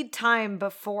think I need time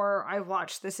before I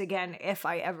watch this again, if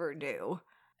I ever do.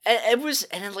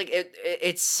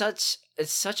 It's such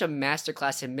a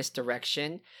masterclass in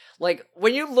misdirection. Like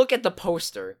when you look at the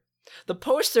poster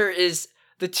is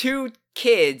the two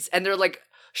kids, and they're like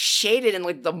shaded in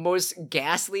like the most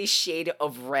ghastly shade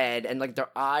of red, and like their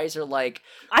eyes are like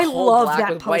I love black that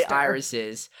with poster. White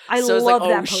irises. I so love it's like,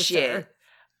 that oh, poster. Shit.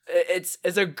 It's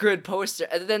a good poster,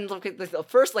 and then look at the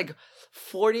first like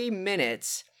 40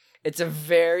 minutes. It's a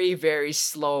very, very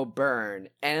slow burn,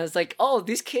 and it's like, oh,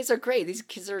 these kids are great. These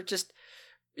kids are just,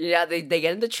 yeah, they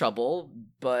get into trouble,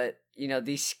 but you know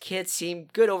these kids seem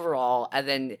good overall, and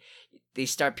then they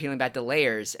start peeling back the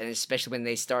layers, and especially when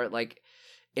they start like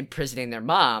imprisoning their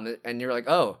mom, and you're like,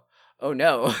 oh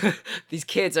no, these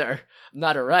kids are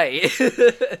not alright.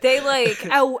 They like,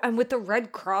 and with the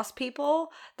Red Cross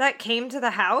people that came to the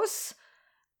house,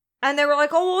 and they were like,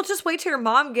 oh, we'll just wait till your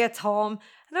mom gets home.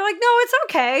 And they're like, no, it's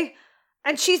okay.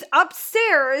 And she's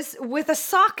upstairs with a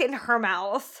sock in her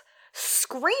mouth,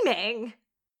 screaming.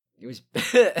 It was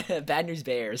Bad News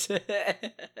Bears.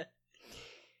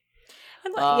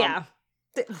 Yeah.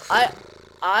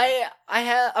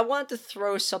 I wanted to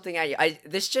throw something at you.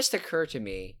 This just occurred to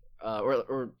me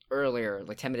or earlier,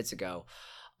 like 10 minutes ago.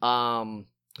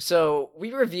 So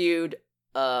we reviewed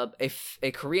a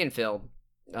Korean film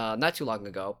not too long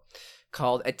ago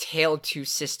called A Tale of Two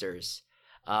Sisters.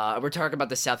 We're talking about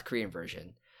the South Korean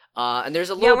version. And there's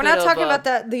a little we're not talking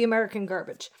about the American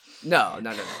garbage. No.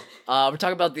 We're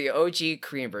talking about the OG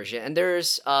Korean version, and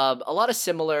there's a lot of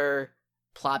similar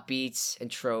plot beats and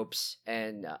tropes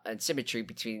and symmetry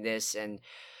between this and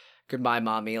Goodnight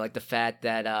Mommy, like the fact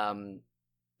that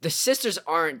the sisters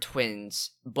aren't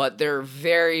twins, but they're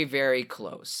very, very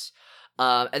close.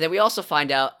 And then we also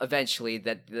find out eventually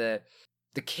that the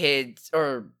kids,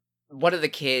 or one of the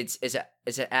kids, is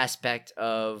an aspect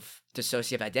of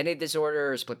dissociative identity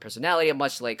disorder or split personality,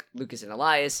 much like Lucas and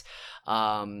Elias.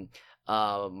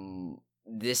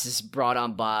 This is brought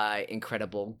on by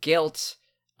incredible guilt.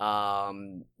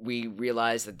 We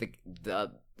realize that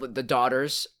the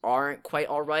daughters aren't quite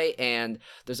all right, and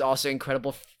there's also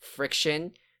incredible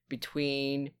friction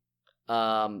between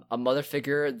a mother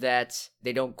figure that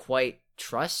they don't quite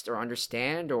trust or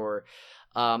understand, or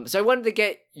so I wanted to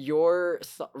get your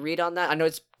read on that. I know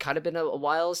it's kind of been a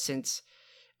while since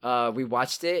we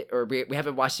watched it, or we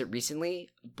haven't watched it recently,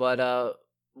 but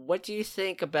what do you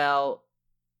think about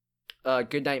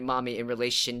Goodnight Mommy in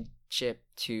relationship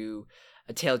to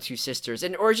A Tale of Two Sisters,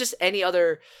 and or just any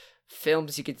other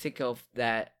films you could think of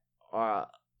that are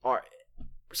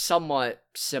somewhat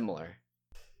similar?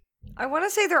 I want to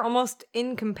say they're almost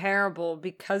incomparable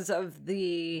because of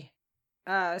the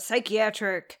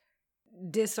psychiatric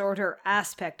disorder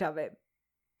aspect of it.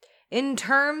 In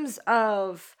terms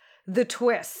of the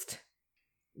twist,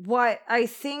 what I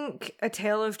think A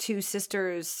Tale of Two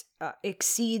Sisters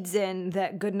exceeds in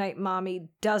that Goodnight Mommy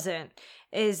doesn't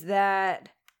is that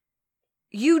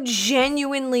you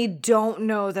genuinely don't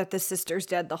know that the sister's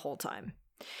dead the whole time.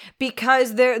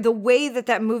 Because the way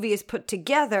that movie is put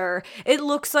together, it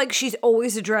looks like she's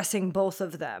always addressing both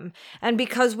of them. And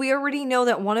because we already know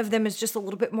that one of them is just a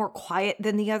little bit more quiet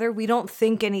than the other, we don't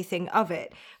think anything of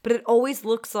it. But it always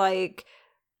looks like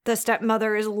the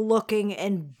stepmother is looking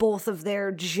in both of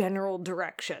their general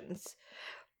directions.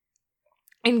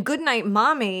 In Goodnight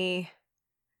Mommy,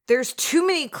 there's too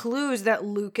many clues that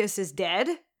Lucas is dead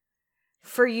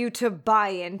for you to buy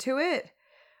into it.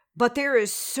 But there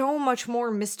is so much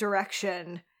more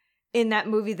misdirection in that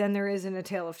movie than there is in A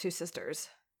Tale of Two Sisters.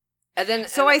 And then,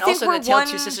 so I think also in A Tale of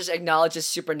Two Sisters acknowledges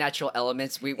supernatural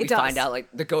elements. We find out like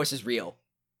the ghost is real.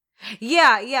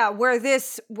 Yeah. Where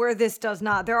this does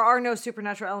not. There are no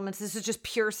supernatural elements. This is just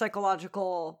pure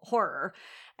psychological horror.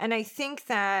 And I think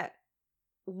that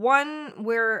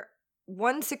where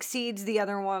one succeeds, the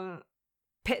other one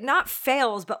not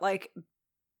fails, but like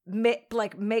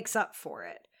makes up for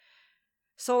it.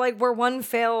 So like where one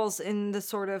fails in the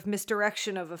sort of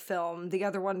misdirection of a film, the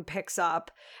other one picks up,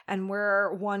 and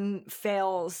where one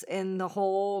fails in the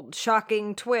whole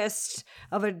shocking twist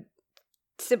of a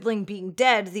sibling being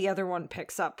dead, the other one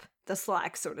picks up the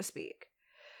slack, so to speak.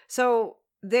 So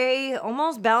they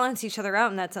almost balance each other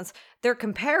out in that sense. They're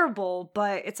comparable,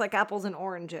 but it's like apples and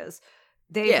oranges.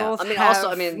 They both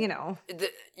have, you know.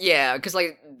 Because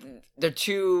like they're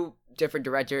two different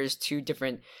directors, two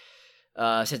different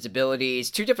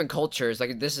sensibilities, two different cultures.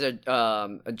 Like this is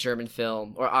a German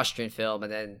film or Austrian film,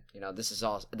 and then this is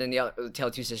also then the Tale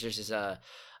of Two Sisters is a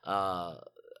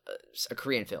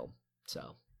Korean film.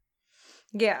 So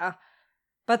yeah,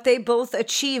 but they both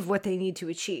achieve what they need to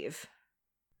achieve.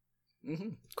 Mm-hmm.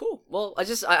 Cool. Well,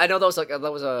 I know that was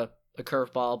a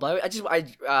curveball, but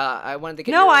I wanted to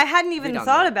get. No, I hadn't even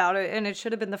thought about it, and it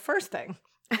should have been the first thing.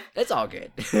 It's all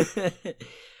good.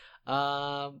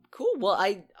 Cool. Well,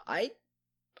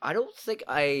 I don't think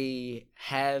I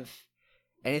have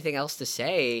anything else to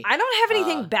say. I don't have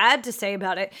anything bad to say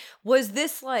about it. Was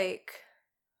this like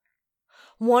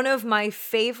one of my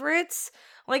favorites?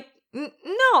 Like,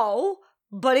 no,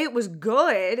 but it was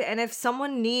good. And if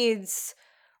someone needs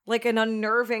like an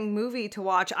unnerving movie to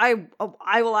watch, I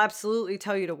will absolutely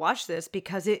tell you to watch this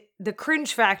because the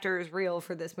cringe factor is real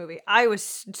for this movie. I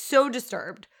was so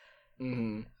disturbed.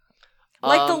 Mm-hmm.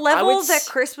 Like the level that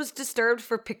Chris was disturbed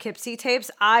for Poughkeepsie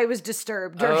tapes, I was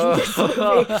disturbed during this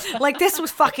movie. Like this was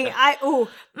fucking,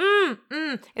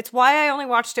 It's why I only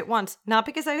watched it once. Not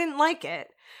because I didn't like it,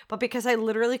 but because I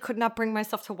literally could not bring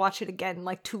myself to watch it again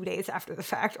like 2 days after the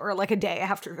fact or like a day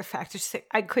after the fact.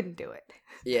 I couldn't do it.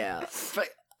 Yeah.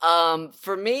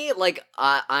 For me, like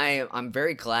I'm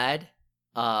very glad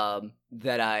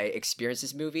that I experienced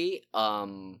this movie.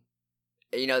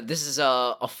 This is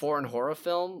a foreign horror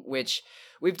film, which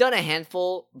we've done a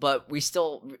handful, but we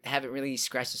still haven't really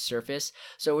scratched the surface.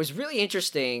 So it was really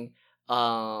interesting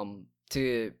to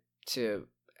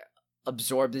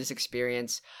absorb this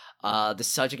experience. The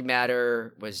subject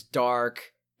matter was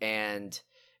dark and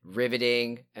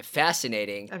riveting and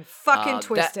fascinating. And fucking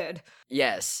twisted.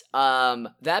 Yes.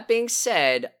 That being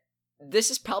said,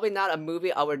 this is probably not a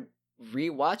movie I would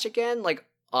rewatch again. Like,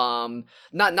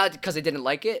 not because I didn't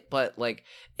like it, but like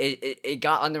it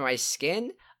got under my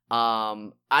skin.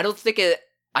 I don't think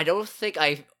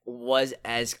I was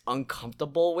as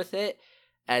uncomfortable with it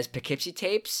as Poughkeepsie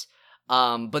tapes.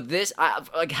 But this,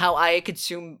 like how I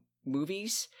consume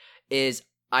movies is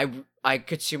I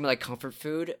consume like comfort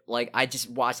food. Like I just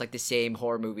watch like the same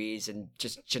horror movies and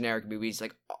just generic movies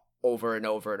like over and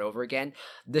over and over again.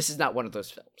 This is not one of those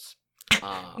films.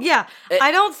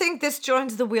 I don't think this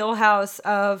joins the wheelhouse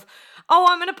of,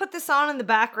 I'm going to put this on in the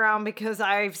background because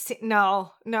I've seen...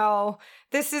 No.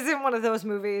 This isn't one of those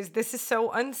movies. This is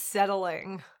so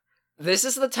unsettling. This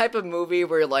is the type of movie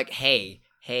where you're like, hey,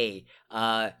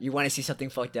 you want to see something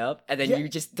fucked up? And then you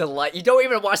just delight. You don't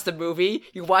even watch the movie.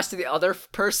 You watch the other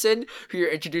person who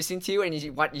you're introducing to you, and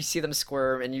you see them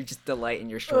squirm, and you just delight in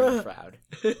your short and proud.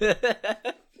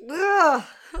 Yeah.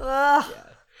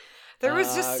 There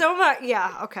was just so much.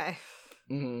 Yeah. Okay.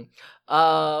 Mm-hmm.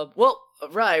 Well,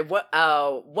 Ryan,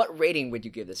 what rating would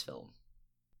you give this film?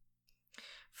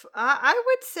 I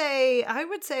would say a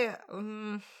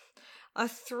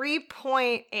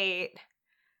 3.8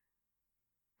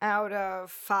 out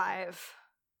of 5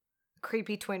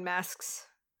 creepy twin masks.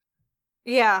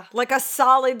 Yeah, like a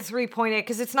solid 3.8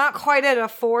 because it's not quite at a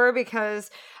 4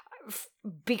 because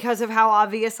of how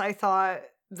obvious I thought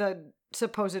the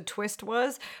supposed twist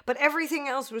was, but everything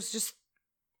else was just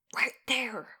right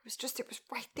there. It was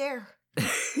right there.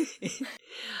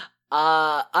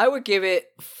 I would give it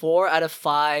 4 out of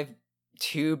 5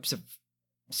 tubes of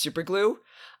super glue.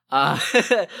 Um,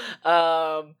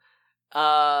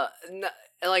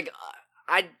 like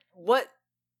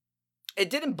it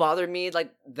didn't bother me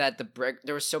like that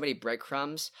there were so many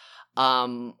breadcrumbs.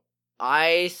 I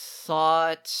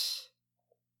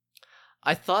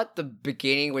thought the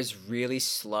beginning was really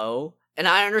slow, and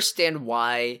I understand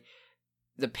why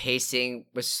the pacing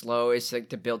was slow. It's like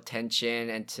to build tension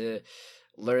and to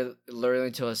lure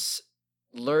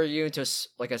you into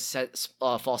like a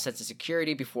false sense of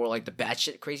security before like the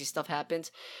batshit crazy stuff happens.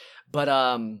 But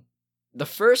the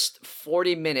first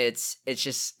 40 minutes,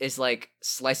 it's like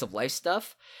slice of life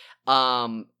stuff.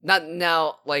 Not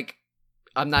now, like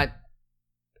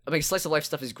slice of life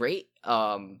stuff is great.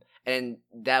 And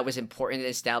that was important in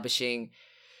establishing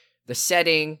the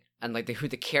setting and like who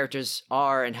the characters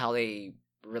are and how they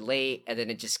relate, and then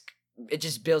it just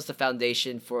builds the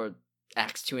foundation for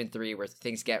acts 2 and 3 where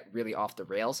things get really off the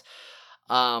rails.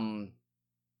 And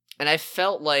I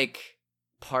felt like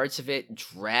parts of it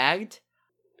dragged,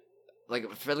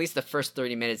 like for at least the first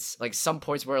 30 minutes. Like some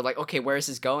points were like, okay, where is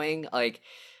this going? Like,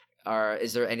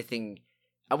 is there anything?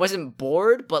 I wasn't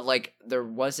bored, but like there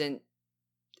wasn't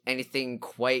anything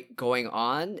quite going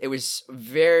on. It was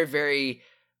very, very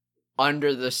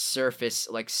under the surface,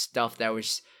 like stuff that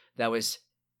was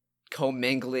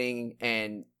commingling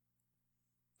and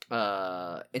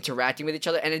interacting with each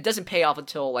other, and it doesn't pay off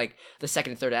until like the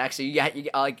second and third act. So you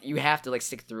have to like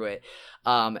stick through it.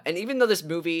 And even though this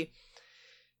movie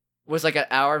was like an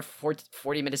hour and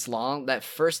 40 minutes long, that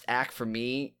first act for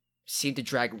me seemed to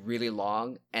drag really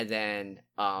long, and then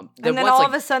all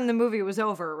of a sudden the movie was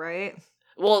over, right?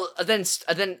 Well, then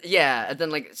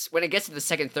like when it gets to the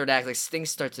second, third act, like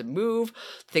things start to move,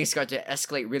 things start to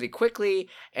escalate really quickly,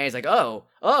 and it's like, oh,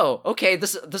 okay,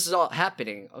 this is all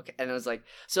happening, okay, and I was like,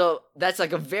 so that's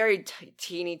like a very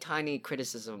teeny tiny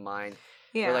criticism of mine.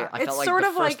 Yeah, where, like, I felt like sort the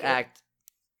of first like act.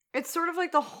 It's sort of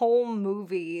like the whole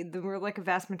movie, like a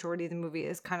vast majority of the movie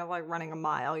is kind of like running a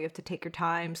mile. You have to take your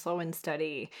time, slow and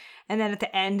steady, and then at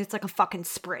the end, it's like a fucking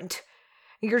sprint.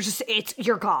 You're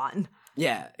gone.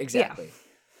 Yeah, exactly.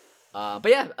 Yeah.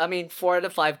 But yeah, I mean, 4 out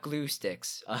of 5 glue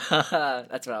sticks. That's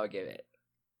what I would give it.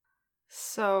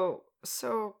 So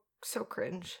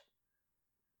cringe.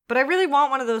 But I really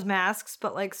want one of those masks,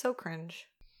 but like so cringe.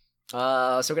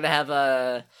 So we're gonna have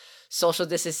a social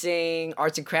distancing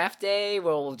arts and craft day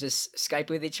where we'll just Skype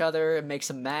with each other and make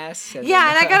some masks. And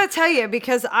I gotta tell you,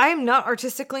 because I'm not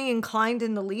artistically inclined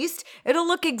in the least, it'll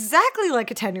look exactly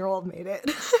like a 10-year-old made it.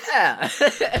 Yeah.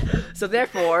 So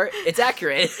therefore, it's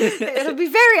accurate. It'll be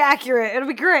very accurate. It'll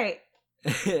be great.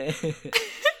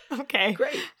 Okay.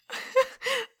 Great.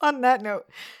 On that note,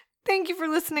 thank you for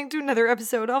listening to another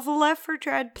episode of Left for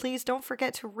Dread. Please don't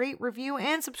forget to rate, review,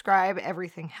 and subscribe.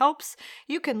 Everything helps.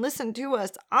 You can listen to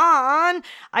us on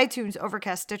iTunes,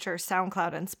 Overcast, Stitcher,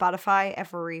 SoundCloud, and Spotify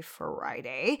every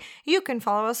Friday. You can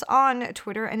follow us on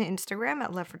Twitter and Instagram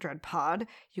at Left for Dread Pod.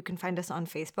 You can find us on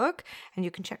Facebook, and you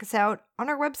can check us out on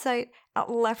our website at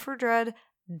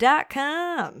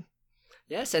leftfordread.com.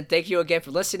 Yes, and thank you again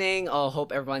for listening. I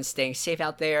hope everyone's staying safe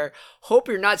out there. Hope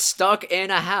you're not stuck in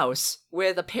a house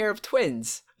with a pair of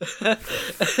twins.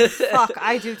 Fuck,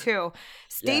 I do too.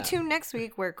 Stay tuned next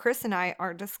week where Chris and I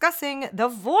are discussing The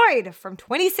Void from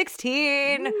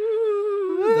 2016. The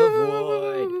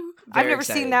Void. I've never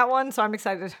seen that one, so I'm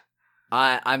excited.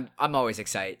 I'm always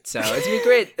excited. So it's gonna be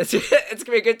great. It's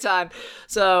gonna be a good time.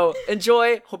 So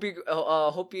enjoy.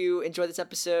 Hope you enjoy this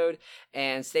episode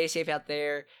and stay safe out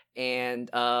there. And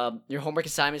your homework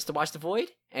assignment is to watch The Void.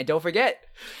 And don't forget,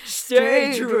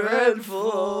 stay dreadful.